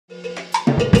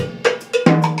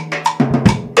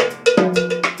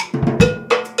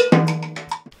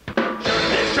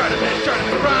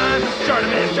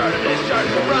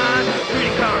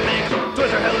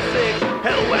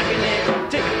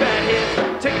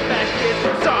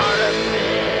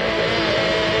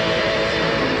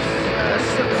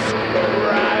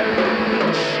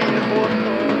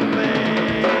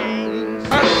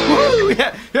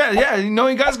know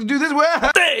you guys can do this.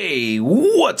 Hey,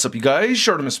 what's up you guys?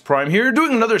 ShartimusPrime here,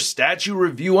 doing another statue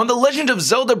review on The Legend of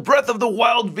Zelda Breath of the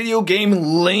Wild video game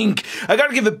Link. I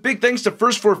gotta give a big thanks to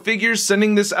First4Figures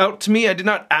sending this out to me. I did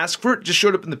not ask for it, just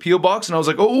showed up in the P.O. box and I was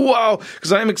like, oh wow,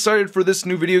 because I am excited for this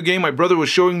new video game. My brother was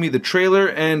showing me the trailer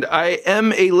and I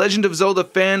am a Legend of Zelda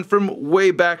fan from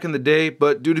way back in the day,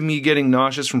 but due to me getting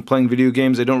nauseous from playing video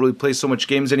games, I don't really play so much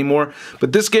games anymore.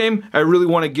 But this game, I really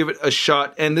want to give it a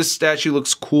shot, and this statue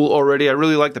looks cool already. I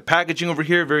really like the packaging over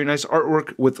here, very nice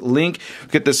artwork with Link.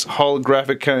 Get this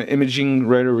holographic kind of imaging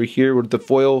right over here with the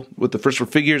foil with the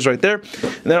First4Figures right there.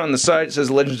 And then on the side it says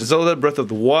Legend of Zelda Breath of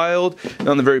the Wild. And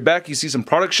on the very back you see some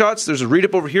product shots. There's a read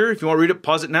up over here. If you want to read it,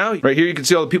 pause it now. Right here you can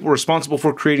see all the people responsible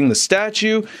for creating the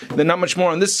statue. And then not much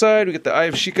more on this side. We get the Eye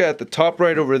of Sheikah at the top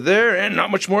right over there, and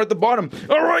not much more at the bottom.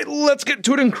 Alright, let's get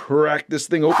to it and crack this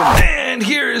thing open. And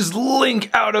here is Link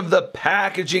out of the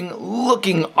packaging,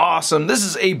 looking awesome. This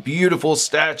is a beautiful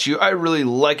statue. I really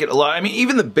like it a lot. I mean,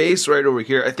 even the base right over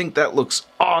here, I think that looks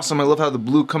awesome. I love how the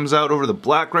blue comes out over the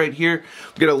black right here.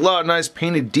 We get a lot of nice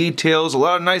painted details, a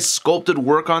lot of nice sculpted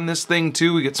work on this thing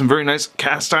too. We get some very nice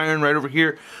cast iron right over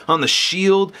here on the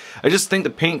shield. I just think the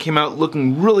paint came out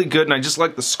looking really good, and I just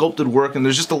like the sculpted work, and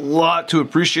there's just a lot to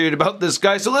appreciate about this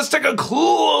guy. So let's take a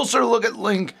closer look at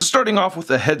Link. Starting off with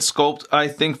the head sculpt, I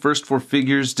think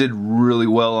First4Figures did really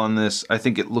well on this. I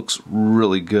think it looks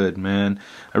really good, man.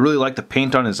 I really like the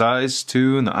paint on his eyes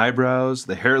too, and the eyebrows.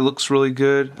 The hair looks really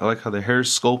good. I like how the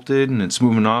hair's sculpted and it's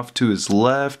moving off to his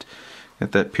left.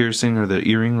 Got that piercing or the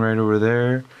earring right over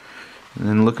there. And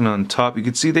then looking on top, you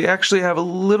can see they actually have a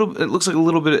little, it looks like a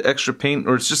little bit of extra paint,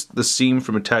 or it's just the seam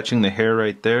from attaching the hair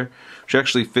right there, which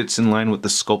actually fits in line with the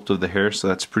sculpt of the hair, so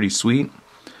that's pretty sweet.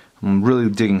 I'm really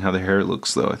digging how the hair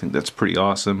looks though. I think that's pretty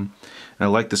awesome. And I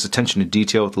like this attention to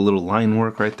detail with the little line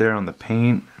work right there on the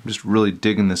paint. I'm just really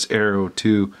digging this arrow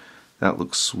too. That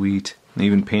looks sweet. They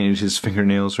even painted his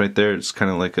fingernails right there. It's kind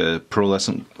of like a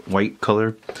pearlescent white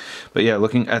color. But yeah,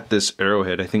 looking at this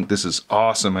arrowhead, I think this is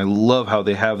awesome. I love how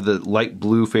they have the light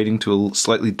blue fading to a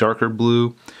slightly darker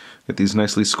blue. Got these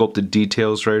nicely sculpted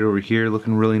details right over here,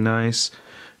 looking really nice.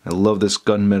 I love this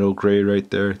gunmetal gray right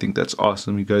there. I think that's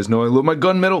awesome. You guys know I love my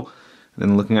gunmetal. And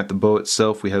then looking at the bow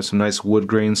itself, we have some nice wood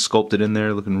grain sculpted in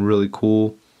there, looking really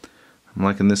cool. I'm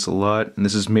liking this a lot, and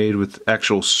this is made with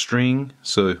actual string,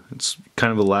 so it's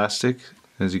kind of elastic,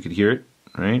 as you could hear it,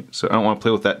 right? So I don't want to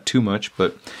play with that too much,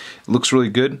 but it looks really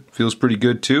good, feels pretty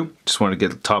good too. Just want to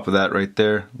get the top of that right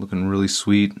there, looking really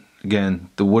sweet. Again,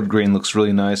 the wood grain looks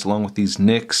really nice, along with these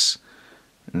nicks.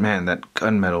 And man, that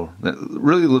gunmetal, that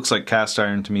really looks like cast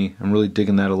iron to me. I'm really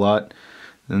digging that a lot.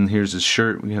 And here's his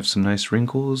shirt. We have some nice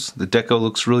wrinkles. The deco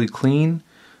looks really clean.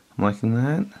 I'm liking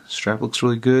that. Strap looks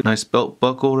really good. Nice belt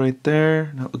buckle right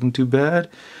there. Not looking too bad.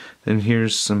 Then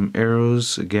here's some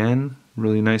arrows again.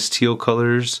 Really nice teal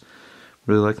colors.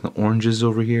 Really liking the oranges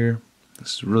over here.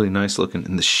 This is really nice looking.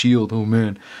 And the shield, oh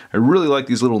man. I really like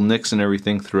these little nicks and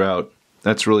everything throughout.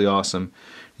 That's really awesome.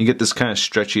 You get this kind of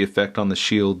stretchy effect on the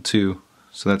shield too.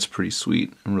 So that's pretty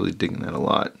sweet. I'm really digging that a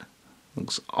lot.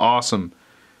 Looks awesome.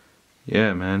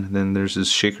 Yeah, man. Then there's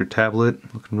his shaker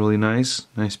tablet, looking really nice.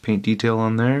 Nice paint detail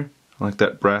on there. I like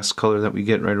that brass color that we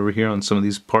get right over here on some of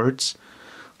these parts.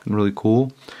 Looking really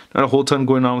cool. Not a whole ton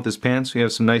going on with his pants. We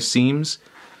have some nice seams.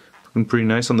 Looking pretty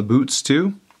nice on the boots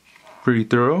too. Pretty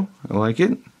thorough. I like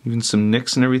it. Even some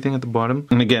nicks and everything at the bottom.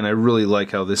 And again, I really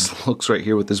like how this looks right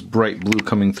here with this bright blue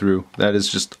coming through. That is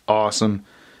just awesome.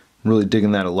 I'm really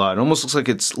digging that a lot. It almost looks like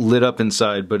it's lit up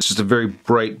inside, but it's just a very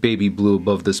bright baby blue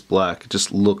above this black. It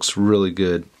just looks really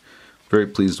good. Very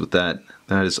pleased with that.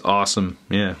 That is awesome.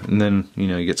 Yeah, and then, you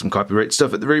know, you get some copyright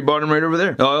stuff at the very bottom right over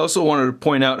there. Now, I also wanted to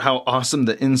point out how awesome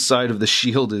the inside of the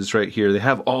shield is right here. They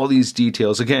have all these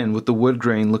details, again, with the wood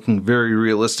grain looking very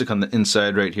realistic on the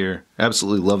inside right here.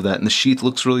 Absolutely love that. And the sheath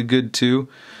looks really good too.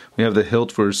 We have the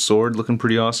hilt for his sword looking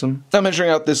pretty awesome. Now measuring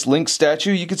out this Link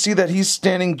statue, you can see that he's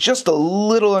standing just a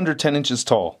little under 10 inches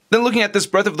tall. Then looking at this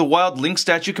Breath of the Wild Link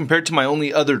statue compared to my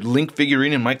only other Link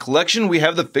figurine in my collection, we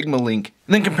have the Figma Link.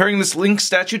 And then comparing this Link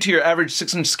statue to your average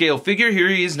 6-inch scale figure, here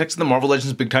he is next to the Marvel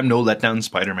Legends Big Time No Letdown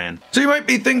Spider-Man. So you might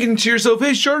be thinking to yourself,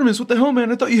 hey Shartimus, what the hell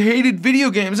man, I thought you hated video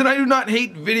games, and I do not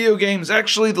hate video games.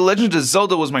 Actually, The Legend of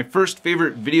Zelda was my first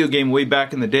favorite video game way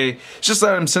back in the day. It's just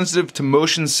that I'm sensitive to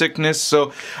motion sickness,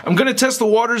 so I'm gonna test the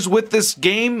waters with this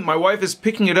game. My wife is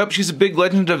picking it up. She's a big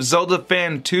Legend of Zelda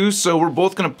fan too, so we're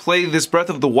both gonna play this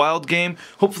Breath of the Wild game.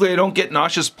 Hopefully I don't get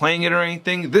nauseous playing it or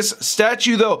anything. This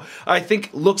statue though, I think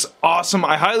looks awesome.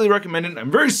 I highly recommend it. I'm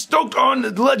very stoked on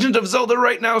the Legend of Zelda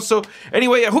right now. So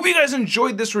anyway, I hope you guys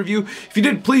enjoyed this review. If you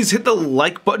did, please hit the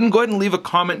like button. Go ahead and leave a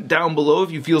comment down below if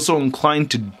you feel so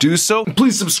inclined to do so. And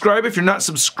please subscribe if you're not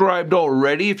subscribed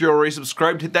already. If you're already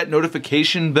subscribed, hit that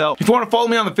notification bell. If you want to follow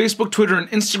me on the Facebook, Twitter, and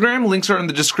Instagram, links are in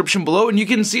the description below, and you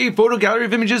can see a photo gallery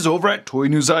of images over at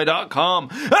toynewseye.com.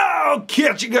 I'll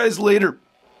catch you guys later.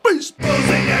 Peace.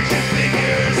 Posing action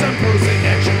figures, I'm posing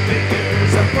action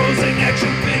figures, I'm posing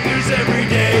action figures every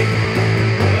day.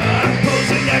 I'm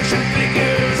posing action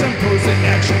figures, I'm posing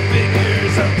action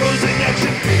figures, I'm posing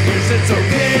action figures, it's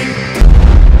okay.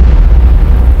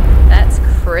 That's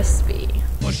crispy.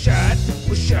 We're shot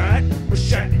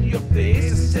in your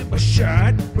face. I said we're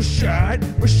shot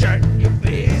in your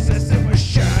face. I said we're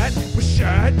shot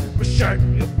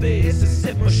in your face. I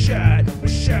said we're shot.